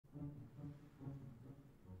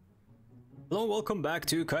Hello, welcome back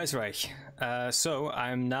to Kaiserreich. So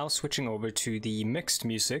I'm now switching over to the mixed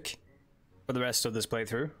music for the rest of this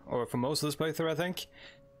playthrough, or for most of this playthrough I think,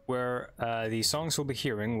 where the songs we'll be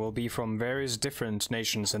hearing will be from various different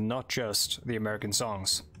nations and not just the American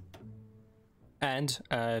songs. And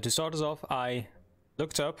to start us off, I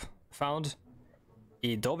looked up, found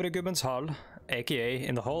I Dovre Gubbens Hall, aka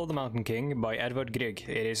In the Hall of the Mountain King by Edvard Grieg.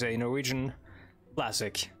 It is a Norwegian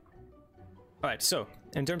classic. Alright, so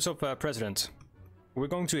in terms of president, we're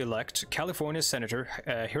going to elect California Senator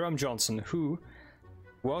Hiram Johnson, who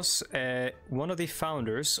was one of the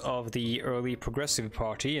founders of the early Progressive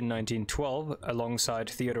Party in 1912 alongside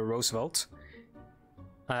Theodore Roosevelt,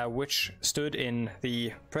 which stood in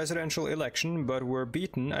the presidential election but were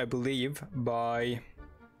beaten, I believe, by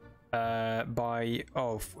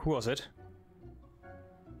who was it?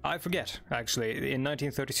 I forget, actually, in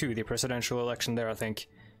 1932, the presidential election there, I think.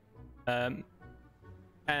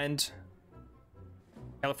 And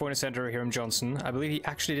California Senator Hiram Johnson, I believe he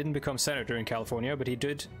actually didn't become senator in California, but he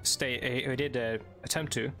did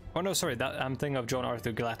attempt to. Oh no, sorry, that I'm thinking of John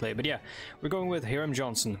Arthur Gallatley. But yeah, we're going with Hiram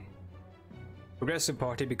Johnson. Progressive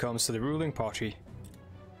Party becomes the ruling party.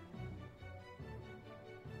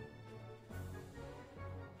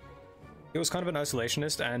 He was kind of an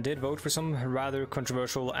isolationist and did vote for some rather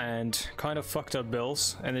controversial and kind of fucked up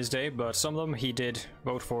bills in his day, but some of them he did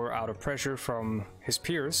vote for out of pressure from his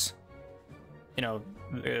peers. You know,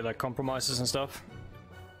 like compromises and stuff.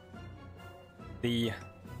 The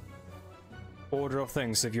order of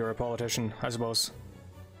things if you're a politician, I suppose.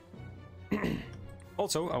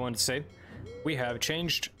 Also, I wanted to say, we have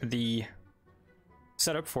changed the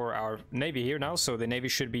setup for our Navy here now, so the Navy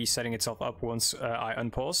should be setting itself up once I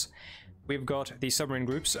unpause. We've got the submarine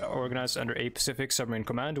groups organized under a Pacific Submarine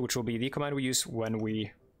Command, which will be the command we use when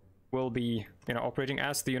we will be, operating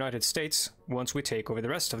as the United States once we take over the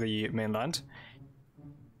rest of the mainland.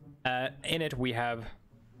 In it, we have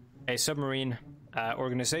a submarine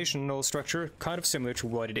organizational structure, kind of similar to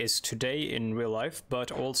what it is today in real life,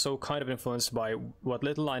 but also kind of influenced by what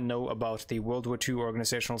little I know about the World War II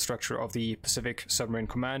organizational structure of the Pacific Submarine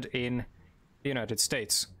Command in the United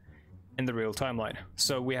States in the real timeline.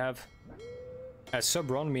 So we have a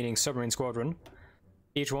subron, meaning submarine squadron.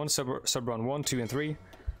 Each one, subron 1, 2, and 3.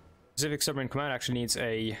 Pacific Submarine Command actually needs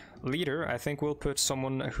a leader. I think we'll put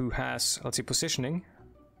someone who has, let's see, positioning.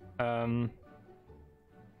 Not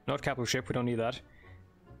capital ship, we don't need that.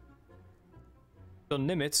 So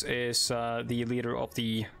Nimitz is the leader of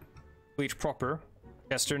the fleet proper.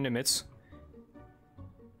 Chester Nimitz.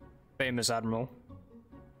 Famous admiral.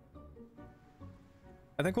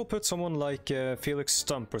 I think we'll put someone like Felix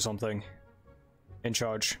Stump or something in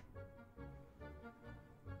charge.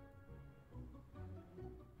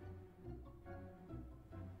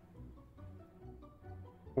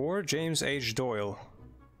 Or James H. Doyle.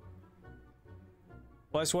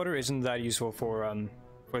 Flywater isn't that useful for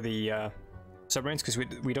the submarines because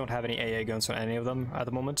we don't have any AA guns on any of them at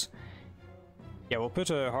the moment. Yeah, we'll put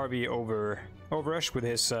Harvey Overrush with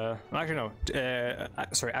his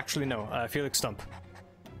Felix Stump.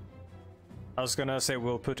 I was gonna say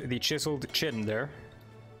we'll put the chiseled chin there.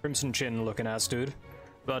 Crimson chin looking ass dude.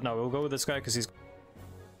 But no, we'll go with this guy because he's...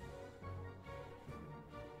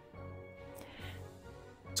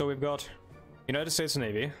 So we've got United States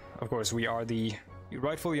Navy. Of course, we are the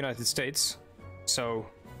rightful United States, so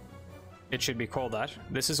it should be called that.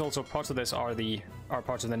 This is also parts of this are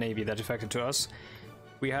parts of the Navy that affected to us.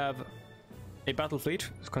 We have a battle fleet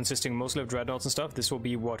consisting mostly of dreadnoughts and stuff. This will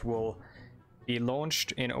be what will be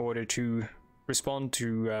launched in order to respond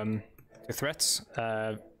to threats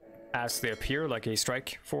as they appear, like a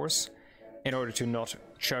strike force, in order to not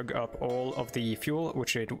chug up all of the fuel,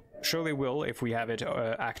 which it surely will if we have it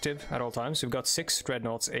active at all times. We've got 6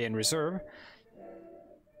 dreadnoughts in reserve.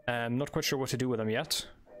 I'm not quite sure what to do with them yet.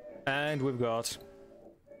 And we've got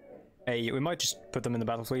we might just put them in the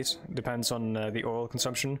battle fleet, depends on the oil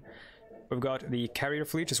consumption. We've got the carrier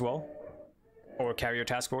fleet as well, or carrier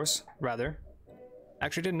task force, rather.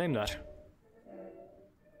 Actually didn't name that.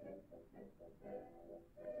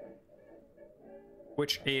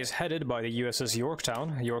 Which is headed by the USS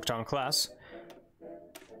Yorktown class.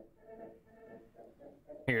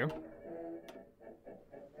 Here.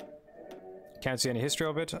 Can't see any history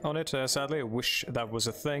of it on it, sadly. I wish that was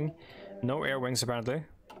a thing. No air wings, apparently.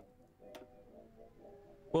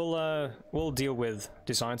 We'll deal with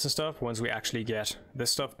designs and stuff once we actually get this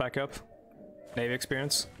stuff back up. Navy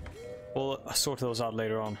experience. We'll sort those out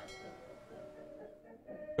later on.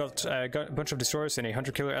 Got a bunch of destroyers in a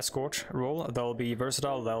hunter-killer escort role. They'll be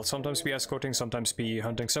versatile. They'll sometimes be escorting, sometimes be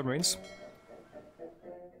hunting submarines.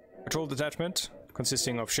 Patrol detachment.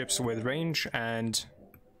 consisting of ships with range and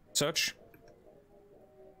such,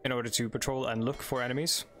 in order to patrol and look for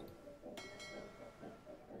enemies.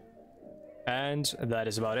 And that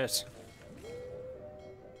is about it.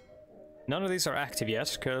 None of these are active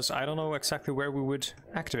yet, because I don't know exactly where we would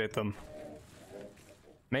activate them.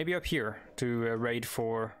 Maybe up here to raid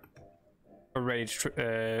for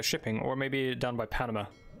shipping, or maybe down by Panama.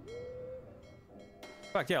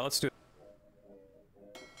 In fact, yeah, let's do it.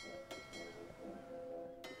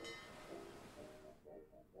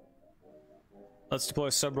 Let's deploy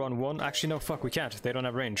Subron 1. Actually, no, fuck, we can't. They don't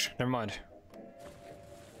have range. Never mind.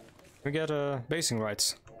 We get basing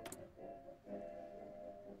rights.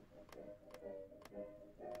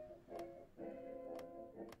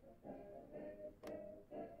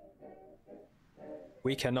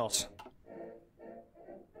 We cannot.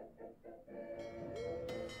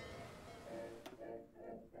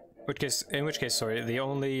 In which case, sorry, the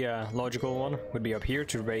only logical one would be up here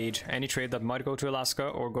to raid any trade that might go to Alaska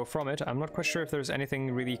or go from it. I'm not quite sure if there's anything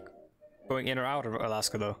really going in or out of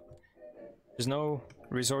Alaska, though. There's no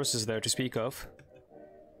resources there to speak of.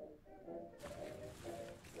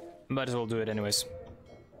 Might as well do it anyways.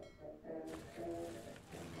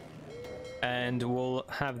 And we'll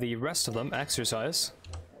have the rest of them exercise.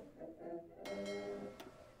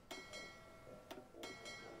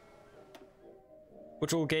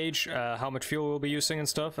 Which will gauge how much fuel we'll be using and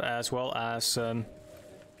stuff, as well as,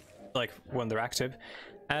 like, when they're active,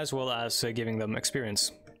 as well as giving them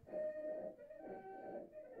experience.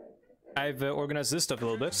 I've organized this stuff a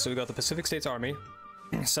little bit, so we've got the Pacific States Army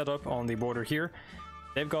set up on the border here.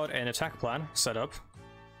 They've got an attack plan set up.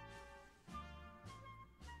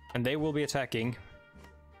 And they will be attacking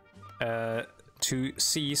to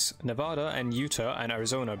seize Nevada and Utah and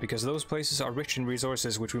Arizona, because those places are rich in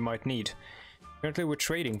resources which we might need. Currently we're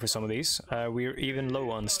trading for some of these. We're even low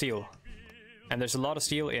on steel. And there's a lot of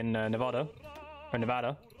steel in Nevada,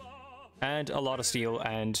 and a lot of steel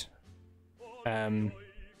and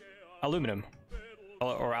aluminum,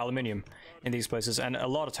 or aluminium in these places, and a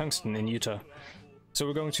lot of tungsten in Utah. So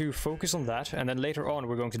we're going to focus on that, and then later on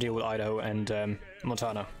we're going to deal with Idaho and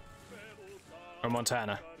Montana. Or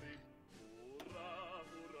Montana.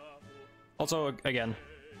 Also, again,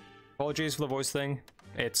 apologies for the voice thing.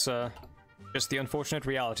 It's just the unfortunate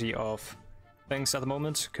reality of things at the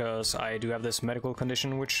moment, because I do have this medical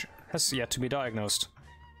condition which has yet to be diagnosed.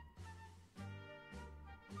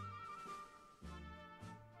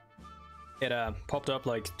 It popped up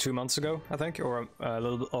like 2 months ago, I think, or a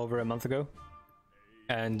little bit over a month ago,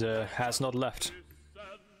 and has not left.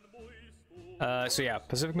 So yeah,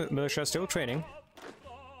 Pacific Militia still training.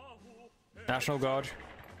 National Guard.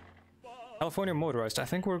 California Motorized. I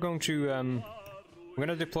think we're going to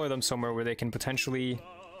deploy them somewhere where they can potentially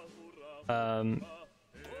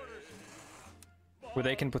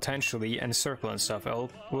encircle and stuff.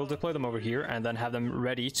 We'll deploy them over here and then have them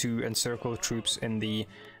ready to encircle troops in the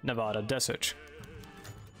Nevada desert.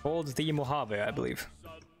 Called the Mojave, I believe.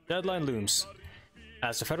 Deadline looms.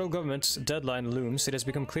 As the federal government's deadline looms, it has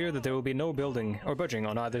become clear that there will be no building or budging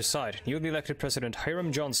on either side. Newly elected President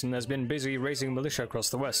Hiram Johnson has been busy raising militia across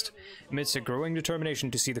the West. Amidst a growing determination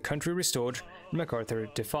to see the country restored, MacArthur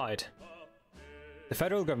defied. The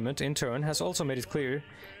federal government, in turn, has also made it clear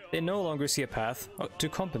they no longer see a path to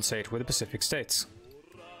compensate with the Pacific states.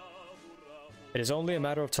 It is only a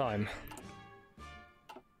matter of time.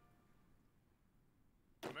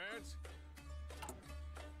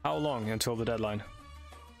 How long until the deadline?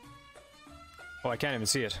 Oh, I can't even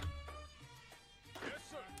see it.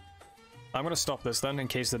 I'm gonna stop this then, in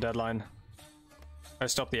case the deadline... I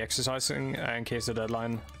stop the exercising, in case the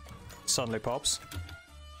deadline suddenly pops.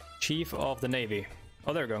 Chief of the Navy.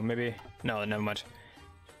 Oh, there we go, maybe... No, never mind.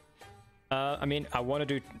 I mean, I want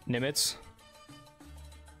to do Nimitz.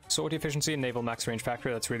 Sword efficiency and naval max range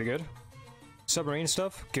factor, that's really good. Submarine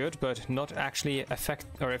stuff, good, but not actually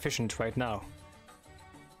efficient right now.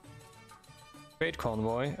 Trade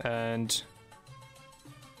convoy and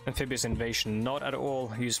amphibious invasion, not at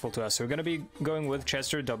all useful to us. So we're going to be going with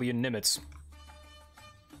Chester W. Nimitz.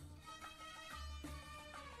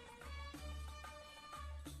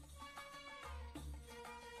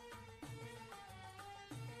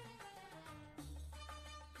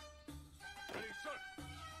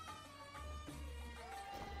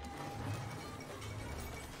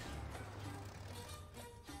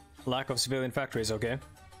 Lack of civilian factories, okay.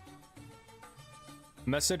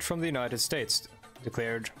 Message from the United States.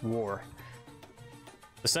 Declared war.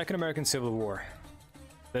 The Second American Civil War.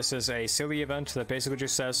 This is a silly event that basically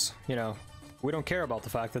just says, you know, we don't care about the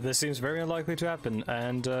fact that this seems very unlikely to happen,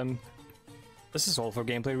 and this is all for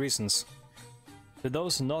gameplay reasons. To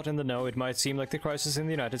those not in the know, it might seem like the crisis in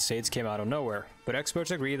the United States came out of nowhere, but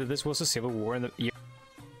experts agree that this was a civil war in the year.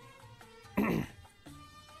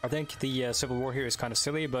 I think the civil war here is kind of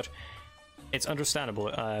silly, but it's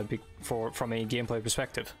understandable from a gameplay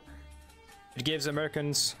perspective. It gives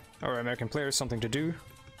Americans or American players something to do,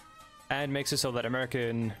 and makes it so that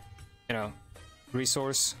American,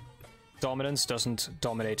 resource dominance doesn't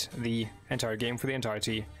dominate the entire game for the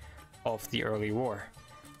entirety of the early war.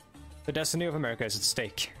 The destiny of America is at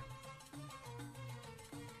stake.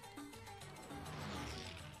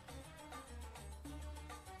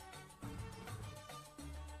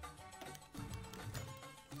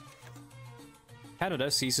 Canada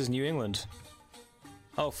seizes New England.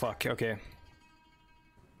 Oh fuck, okay.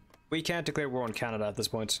 We can't declare war on Canada at this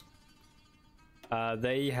point.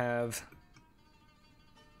 They have...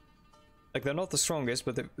 Like, they're not the strongest,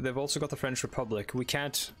 but they've also got the French Republic. We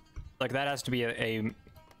can't... Like, that has to be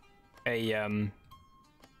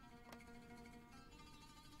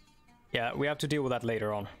yeah, we have to deal with that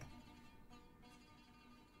later on.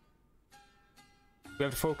 We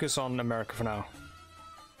have to focus on America for now.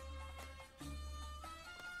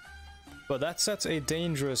 But that sets a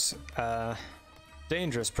dangerous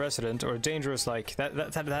precedent, or dangerous, like,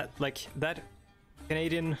 that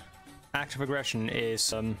Canadian act of aggression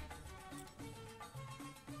is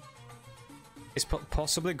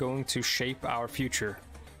possibly going to shape our future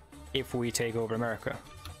if we take over America.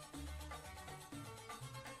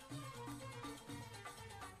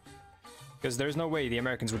 Because there's no way the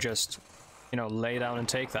Americans would just, lay down and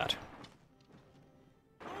take that.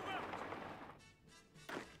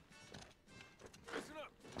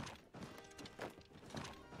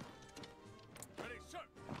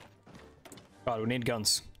 God, we need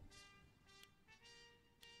guns.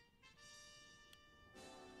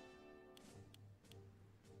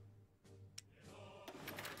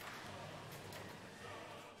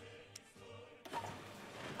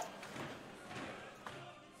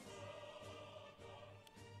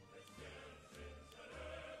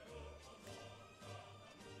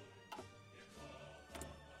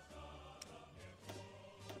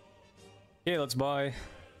 Okay, let's buy...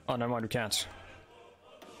 Oh, never mind, we can't.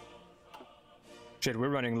 Shit, we're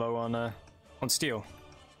running low on steel.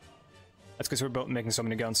 That's because we're making so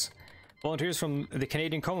many guns. Volunteers from the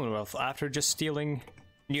Canadian Commonwealth after just stealing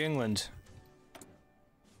New England.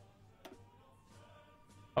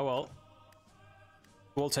 Oh well.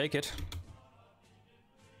 We'll take it.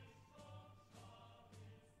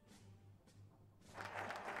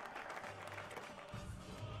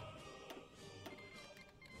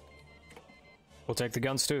 We'll take the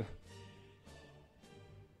guns too.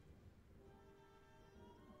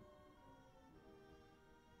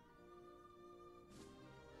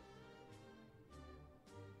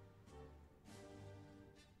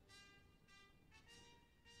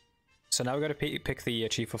 So now we gotta pick the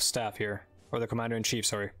chief of staff here, or the commander-in-chief,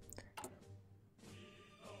 sorry.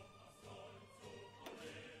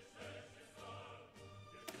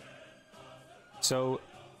 So,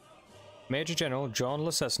 Major General John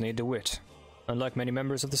Lesesne DeWitt, unlike many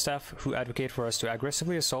members of the staff who advocate for us to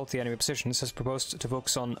aggressively assault the enemy positions, has proposed to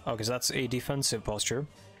focus on... Okay, so that's a defensive posture.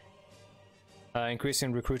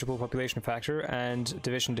 Increasing recruitable population factor and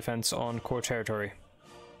division defense on core territory.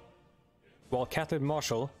 While Catholic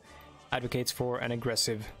Marshall advocates for an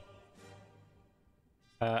aggressive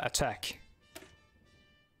attack.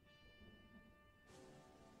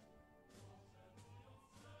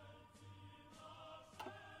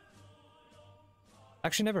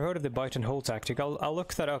 Actually, never heard of the bite and hold tactic. I'll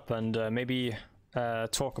look that up and maybe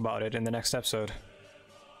talk about it in the next episode.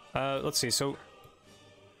 Let's see. So,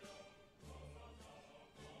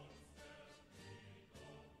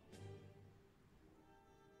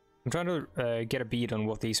 I'm trying to get a bead on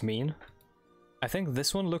what these mean. I think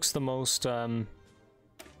this one looks the most.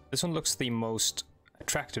 This one looks the most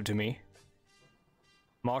attractive to me.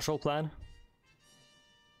 Marshall Plan.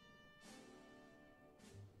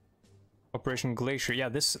 Operation Glacier. Yeah,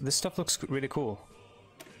 this stuff looks really cool.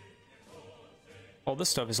 All this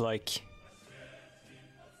stuff is like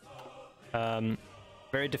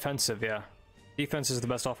very defensive. Yeah, defense is the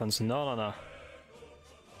best offense. No.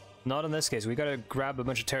 Not in this case. We gotta grab a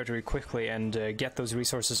bunch of territory quickly and get those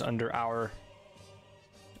resources under our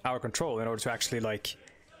control in order to actually, like,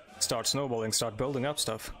 start snowballing, start building up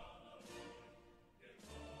stuff.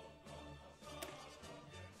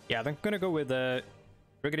 Yeah, I'm gonna go with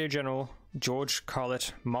Brigadier General George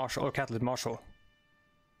Carlett Marshall, or Catholic Marshall.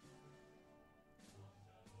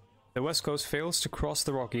 The West Coast fails to cross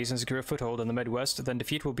the Rockies and secure a foothold in the Midwest, then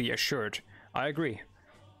defeat will be assured. I agree.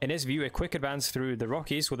 In his view, a quick advance through the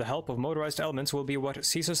Rockies with the help of motorized elements will be what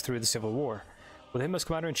sees us through the Civil War. With him as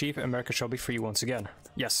Commander-in-Chief, America shall be free once again.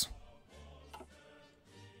 Yes.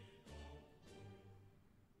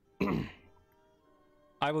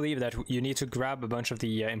 I believe that you need to grab a bunch of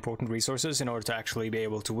the important resources in order to actually be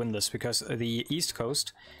able to win this, because the East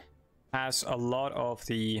Coast has a lot of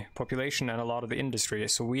the population and a lot of the industry,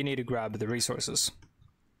 so we need to grab the resources.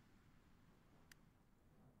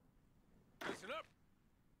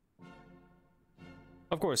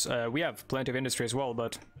 Of course, we have plenty of industry as well,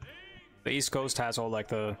 but the East Coast has all like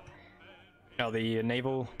the, you know, the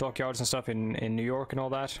naval dockyards and stuff in New York and all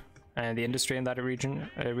that, and the industry in that region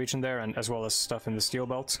there, and as well as stuff in the steel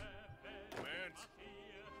belt.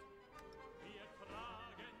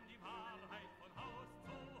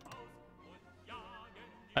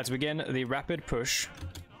 Let's begin the rapid push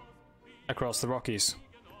across the Rockies.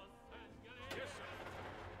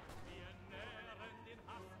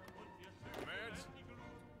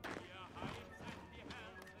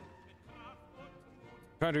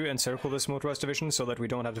 Trying to encircle this motorized division so that we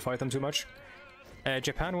don't have to fight them too much.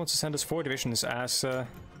 Japan wants to send us 4 divisions as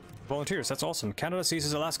volunteers. That's awesome. Canada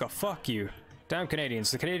seizes Alaska. Fuck you. Damn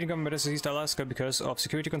Canadians. The Canadian government has seized Alaska because of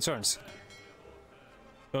security concerns.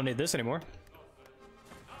 Don't need this anymore.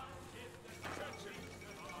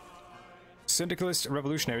 Syndicalist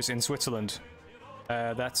revolutionaries in Switzerland.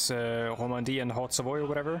 That's Romandie and Haute Savoy or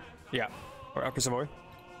whatever. Yeah, or Upper Savoy.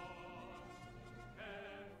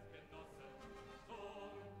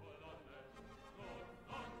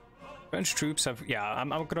 French troops have, yeah, I'm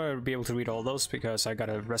not gonna be able to read all those because I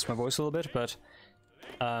gotta rest my voice a little bit, but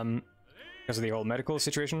because of the whole medical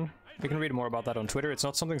situation, we can read more about that on Twitter. It's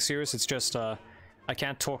not something serious, it's just I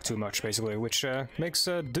can't talk too much basically, which makes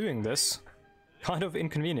doing this kind of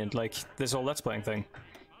inconvenient, like this whole Let's Playing thing.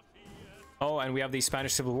 Oh, and we have the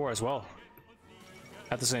Spanish Civil War as well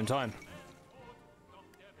at the same time.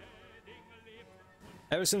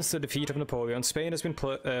 Ever since the defeat of Napoleon, Spain has been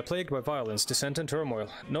plagued by violence, dissent and turmoil.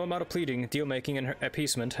 No amount of pleading, deal-making and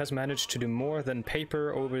appeasement has managed to do more than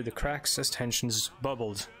paper over the cracks as tensions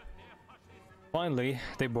bubbled. Finally,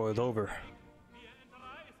 they boiled over.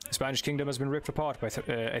 The Spanish kingdom has been ripped apart by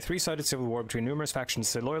a three-sided civil war between numerous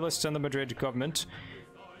factions, the loyalists and the Madrid government,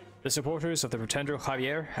 the supporters of the pretender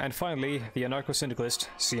Javier, and finally, the anarcho-syndicalist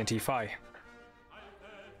CNT-FI.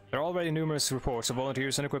 There are already numerous reports of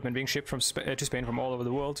volunteers and equipment being shipped to Spain from all over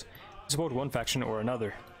the world to support one faction or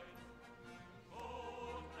another.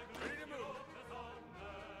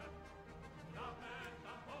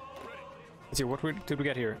 Let's see, what did we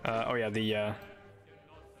get here? Oh yeah, the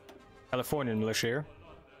Californian militia here.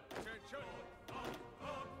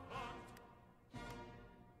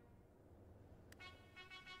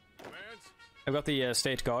 I've got the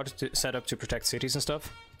state guard set up to protect cities and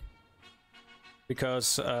stuff.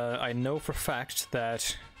 Because I know for a fact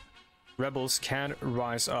that rebels can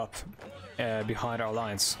rise up behind our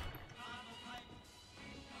lines.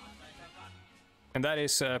 And that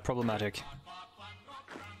is problematic.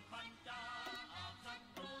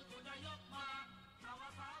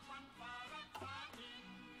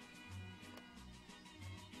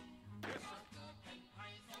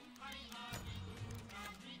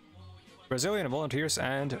 Brazilian volunteers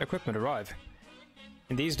and equipment arrive.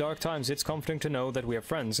 In these dark times, it's comforting to know that we have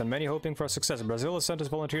friends, and many hoping for our success. Brazil has sent us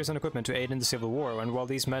volunteers and equipment to aid in the civil war, and while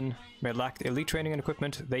these men may lack elite training and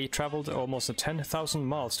equipment, they traveled almost 10,000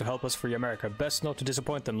 miles to help us free America. Best not to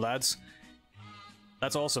disappoint them, lads.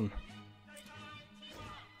 That's awesome.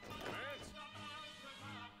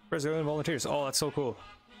 Brazilian volunteers. Oh, that's so cool.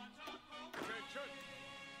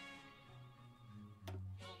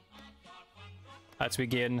 Let's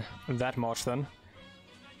begin that march then.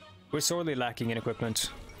 We're sorely lacking in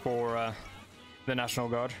equipment for the National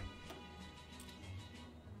Guard.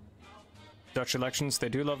 Dutch elections, they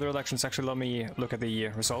do love their elections. Actually, let me look at the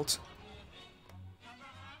results.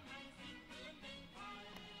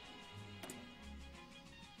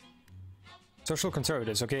 Social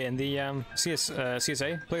Conservatives, okay, in the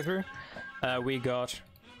CSA playthrough, we got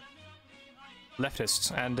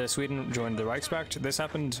leftists, and Sweden joined the Reichspakt. This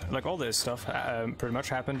happened, like all this stuff, pretty much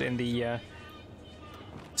happened in the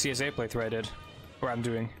CSA playthrough I did, or I'm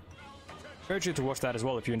doing. I urge you to watch that as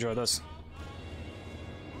well if you enjoy this.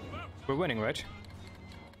 We're winning, right?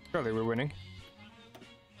 Surely we're winning.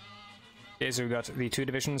 Okay, so we got the 2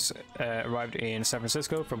 divisions arrived in San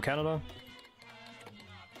Francisco from Canada.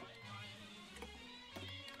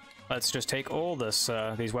 Let's just take all this,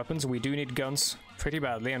 these weapons. We do need guns pretty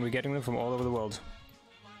badly, and we're getting them from all over the world.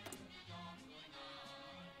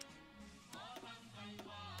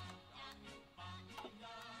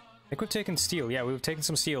 I think we've taken steel. Yeah, we've taken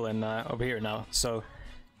some steel in over here now, so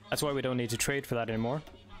that's why we don't need to trade for that anymore.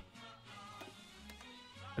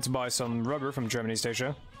 Let's buy some rubber from Germany,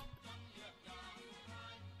 Stasia.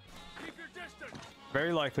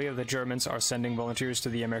 Very likely that the Germans are sending volunteers to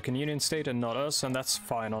the American Union state and not us, and that's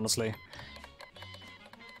fine, honestly.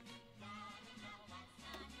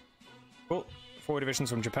 Cool. 4 divisions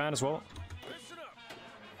from Japan as well.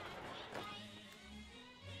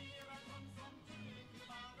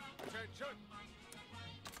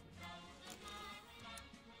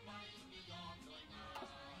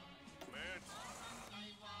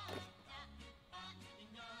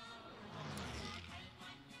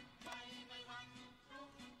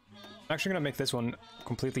 I'm actually gonna make this one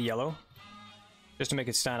completely yellow, just to make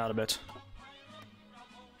it stand out a bit.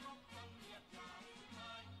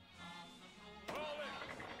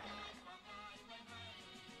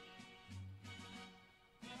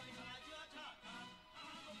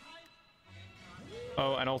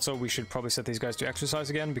 Oh, and also we should probably set these guys to exercise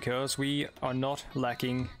again, because we are not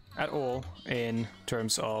lacking at all in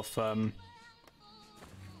terms of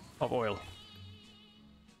oil.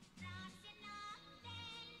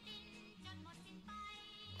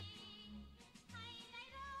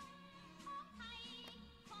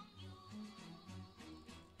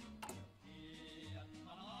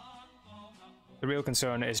 The real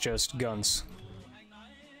concern is just guns.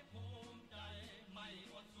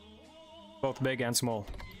 Both big and small.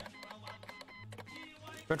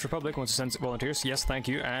 French Republic wants to send volunteers. Yes, thank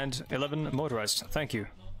you. And 11 motorized. Thank you.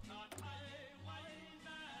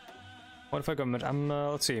 Modified government.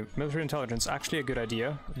 Let's see. Military intelligence. Actually a good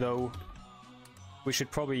idea, though we should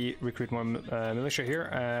probably recruit more militia here.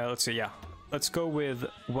 Let's see, yeah. Let's go with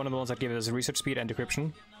one of the ones that give us research speed and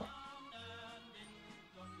decryption.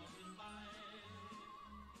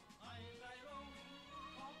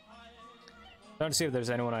 Trying to see if there's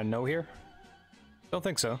anyone I know here. Don't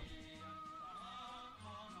think so.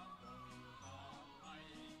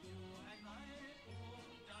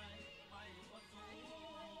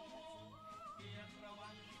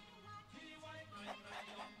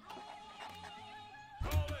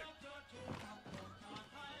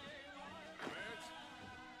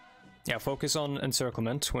 Yeah, focus on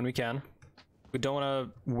encirclement when we can. We don't want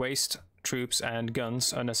to waste troops and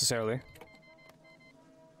guns unnecessarily.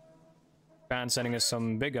 Japan sending us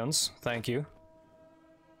some big guns, thank you.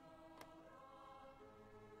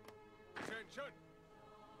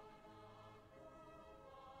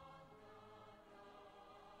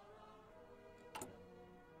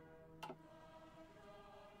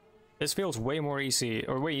 This feels way more easy,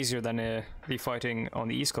 or way easier than the fighting on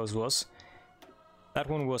the East Coast was. That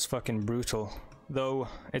one was fucking brutal. Though,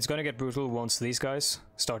 it's gonna get brutal once these guys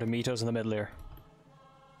start to meet us in the middle here.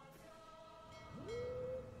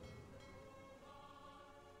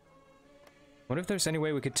 What if there's any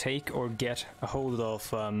way we could take or get a hold of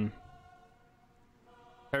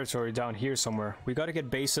territory down here somewhere? We gotta get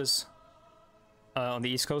bases on the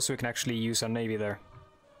East Coast so we can actually use our navy there.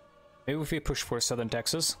 Maybe if we push for southern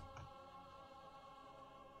Texas.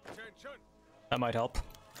 That might help.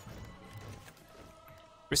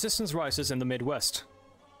 Resistance rises in the Midwest.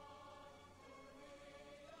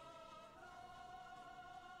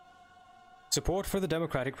 Support for the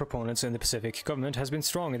Democratic proponents in the Pacific government has been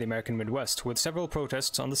strong in the American Midwest, with several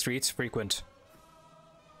protests on the streets frequent.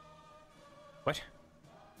 What?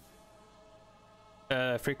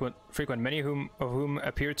 Frequent, many of whom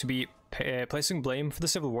appear to be placing blame for the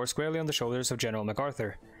Civil War squarely on the shoulders of General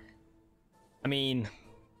MacArthur. I mean,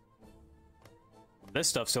 this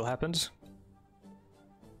stuff still happened.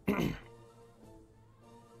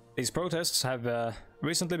 These protests have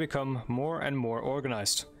recently become more and more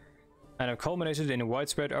organized, and have culminated in a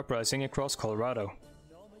widespread uprising across Colorado.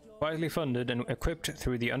 Widely funded and equipped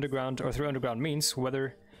through the underground means,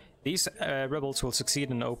 whether these rebels will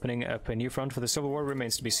succeed in opening up a new front for the Civil War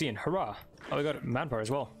remains to be seen. Hurrah! Oh, we got manpower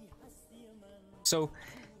as well. So,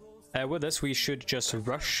 with this, we should just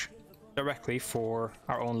rush directly for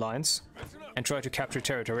our own lines and try to capture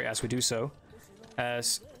territory as we do so.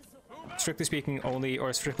 As strictly speaking, only,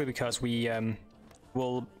 or strictly because we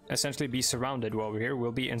will essentially be surrounded while we're here.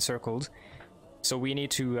 We'll be encircled, so we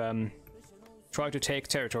need to try to take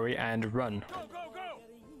territory and run. Go, go, go!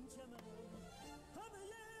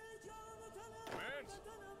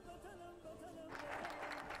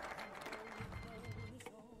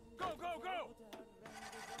 Go, go, go!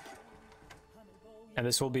 And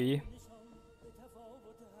this will be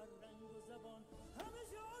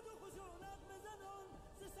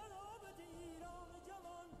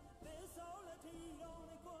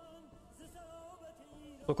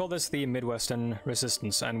we'll call this the Midwestern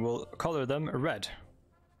Resistance, and we'll color them red.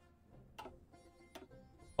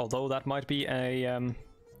 Although that might be a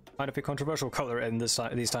kind of a controversial color in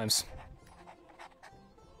these times.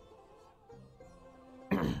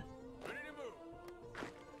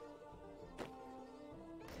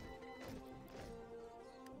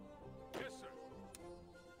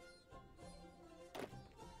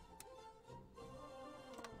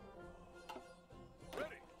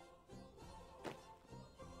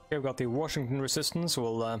 Here we've got the Washington Resistance.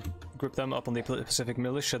 We'll group them up on the Pacific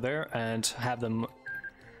Militia there and have them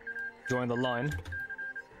join the line.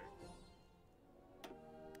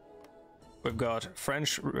 We've got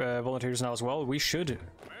French volunteers now as well. We should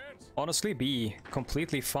honestly be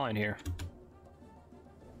completely fine here.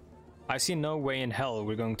 I see no way in hell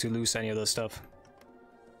we're going to lose any of this stuff.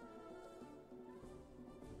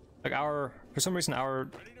 Like for some reason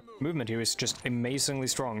our movement here is just amazingly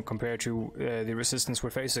strong compared to the resistance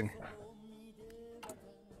we're facing.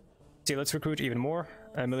 See, let's recruit even more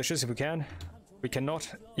militias if we can. We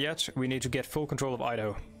cannot yet. We need to get full control of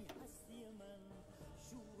Idaho.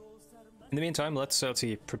 In the meantime, let's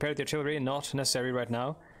see. Prepare the artillery, not necessary right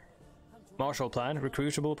now. Marshall Plan,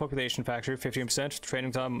 recruitable population factor 15%,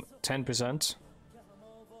 training time 10%,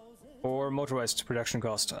 or motorized production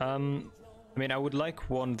cost. I mean, I would like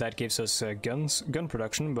one that gives us gun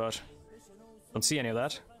production, but don't see any of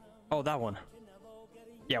that. Oh, that one.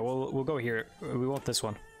 Yeah, we'll go here. We want this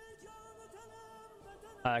one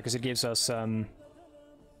because it gives us yeah,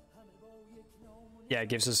 it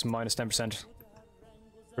gives us minus 10%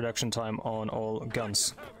 production time on all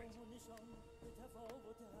guns.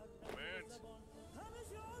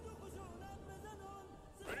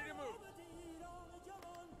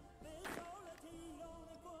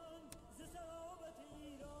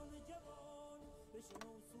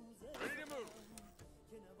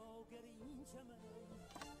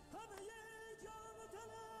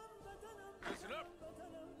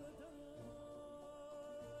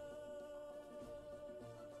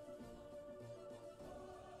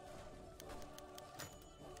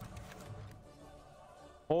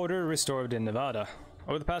 Order restored in Nevada.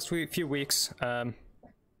 Over the past few weeks,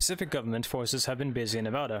 Pacific government forces have been busy in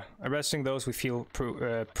Nevada, arresting those we feel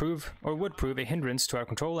would prove a hindrance to our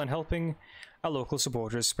control and helping our local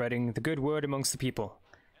supporters spreading the good word amongst the people.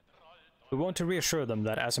 We want to reassure them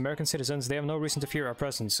that as American citizens they have no reason to fear our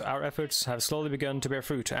presence. Our efforts have slowly begun to bear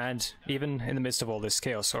fruit, and even in the midst of all this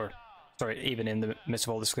chaos,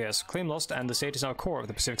 claim lost and the state is now core of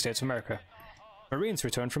the Pacific States of America. Marines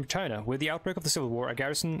returned from China. With the outbreak of the Civil War, a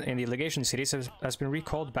garrison in the legation cities has been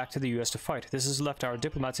recalled back to the US to fight. This has left our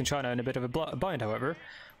diplomats in China in a bit of a bind, however. With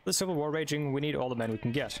the Civil War raging, we need all the men we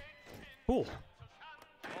can get. Cool.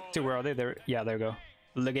 See, where are they? There. Yeah, there we go.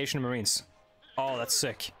 Legation Marines. Oh, that's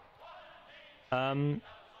sick.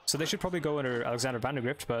 So they should probably go under Alexander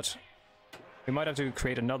Vandergrift, but we might have to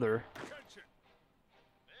create another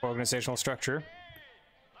organizational structure.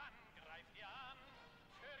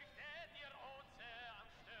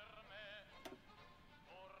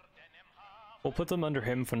 We'll put them under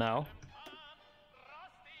him for now.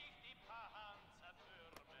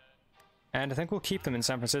 And I think we'll keep them in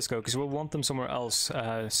San Francisco, because we'll want them somewhere else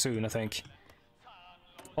soon, I think.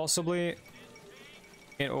 Possibly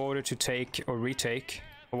in order to take or retake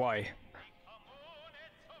Hawaii.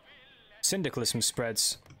 Syndicalism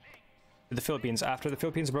spreads to the Philippines. After the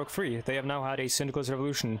Philippines broke free, they have now had a syndicalist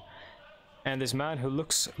revolution. And this man who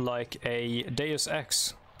looks like a Deus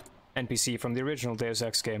Ex NPC from the original Deus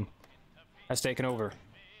Ex game has taken over.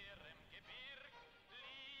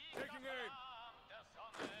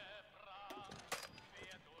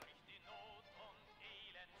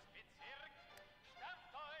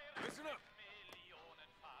 Listen up.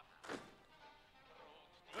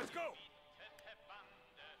 Let's go.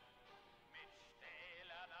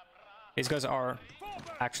 These guys are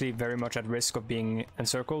actually very much at risk of being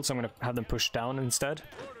encircled, so I'm going to have them pushed down instead.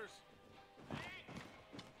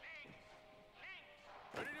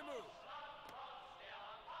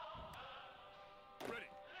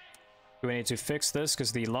 We need to fix this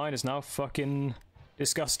because the line is now fucking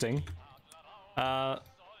disgusting. Let's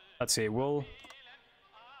see, we'll...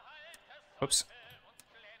 Oops.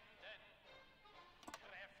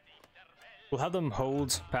 We'll have them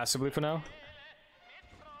hold passively for now.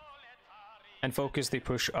 And focus the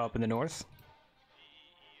push up in the north.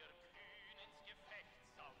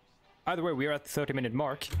 Either way, we are at the 30-minute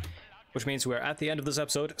mark, which means we're at the end of this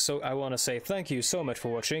episode, so I want to say thank you so much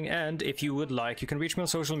for watching, and if you would like, you can reach me on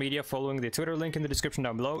social media following the Twitter link in the description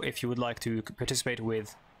down below. If you would like to participate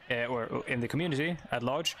with, or in the community at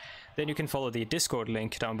large, then you can follow the Discord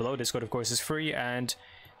link down below. Discord, of course, is free, and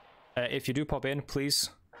if you do pop in, please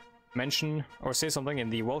mention or say something in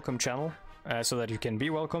the welcome channel, so that you can be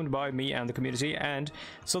welcomed by me and the community, and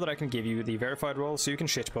so that I can give you the verified role so you can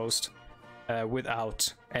shitpost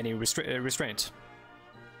without any restraint.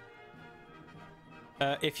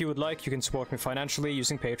 If you would like, you can support me financially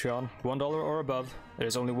using Patreon, $1 or above.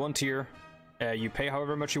 There's only one tier. You pay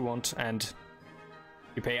however much you want, and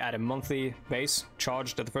you pay at a monthly base,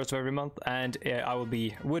 charged at the first of every month, and I would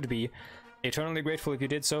be eternally grateful if you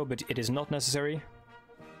did so, but it is not necessary.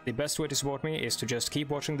 the best way to support me is to just keep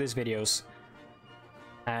watching these videos.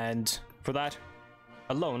 And for that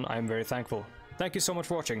alone, I am very thankful. Thank you so much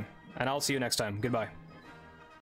for watching, and I'll see you next time. Goodbye.